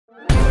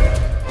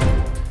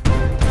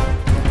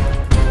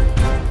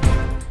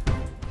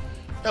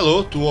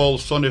Hello to all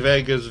Sony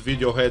Vegas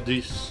video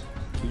headies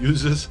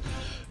users.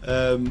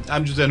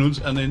 I'm José Nunes,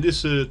 and in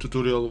this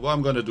tutorial what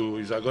I'm gonna do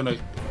is I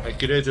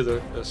created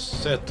a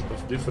set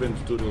of different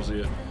tutorials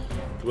here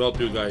to help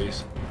you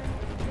guys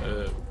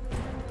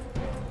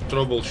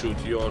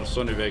troubleshoot your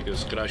Sony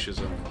Vegas crashes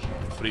and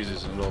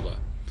freezes and all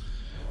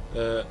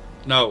that.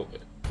 Now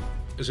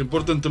it's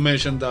important to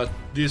mention that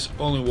this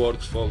only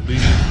works for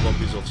legal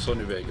copies of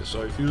Sony Vegas.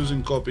 So if you're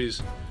using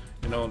copies,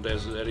 you know,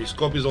 there is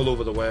copies all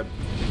over the web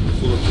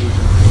full of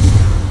Trojans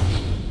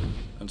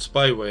and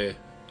spyware,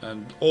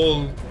 and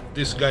all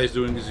this guy is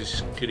doing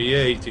is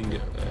creating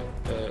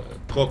a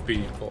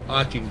copy or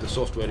hacking the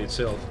software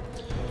itself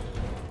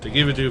to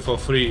give it to you for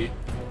free.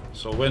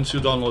 So once you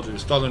download it,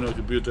 install it on your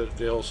computer,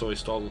 they also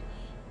install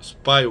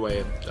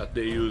spyware that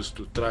they use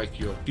to track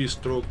your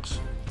keystrokes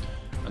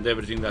and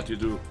everything that you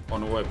do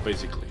on the web,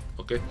 basically.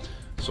 Okay,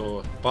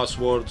 so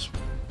passwords,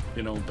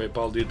 you know,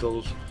 PayPal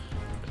details,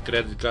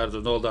 credit card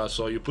and all that.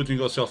 So you're putting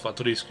yourself at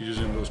risk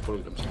using those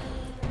programs.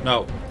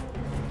 Now,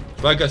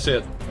 like I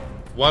said,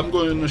 what I'm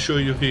going to show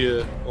you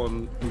here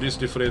on these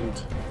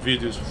different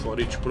videos for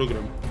each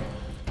program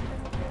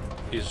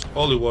is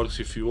only works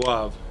if you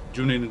have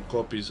genuine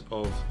copies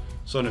of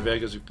Sony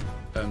Vegas,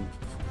 and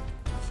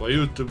for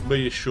you to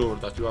be sure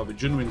that you have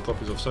genuine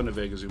copies of Sony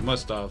Vegas, you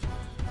must have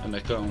an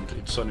account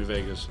in Sony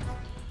Vegas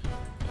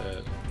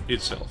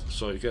itself.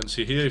 So you can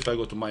see here, if I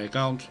go to my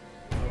account,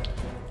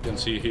 you can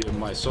see here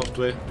my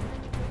software,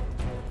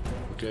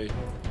 okay,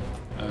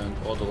 and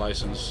all the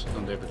license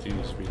and everything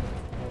is been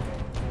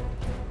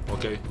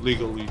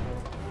legally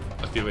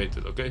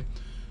activated. Okay,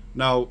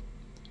 now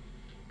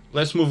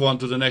let's move on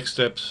to the next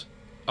steps.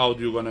 How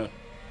do you gonna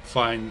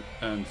find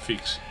and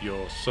fix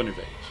your Sony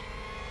Vegas?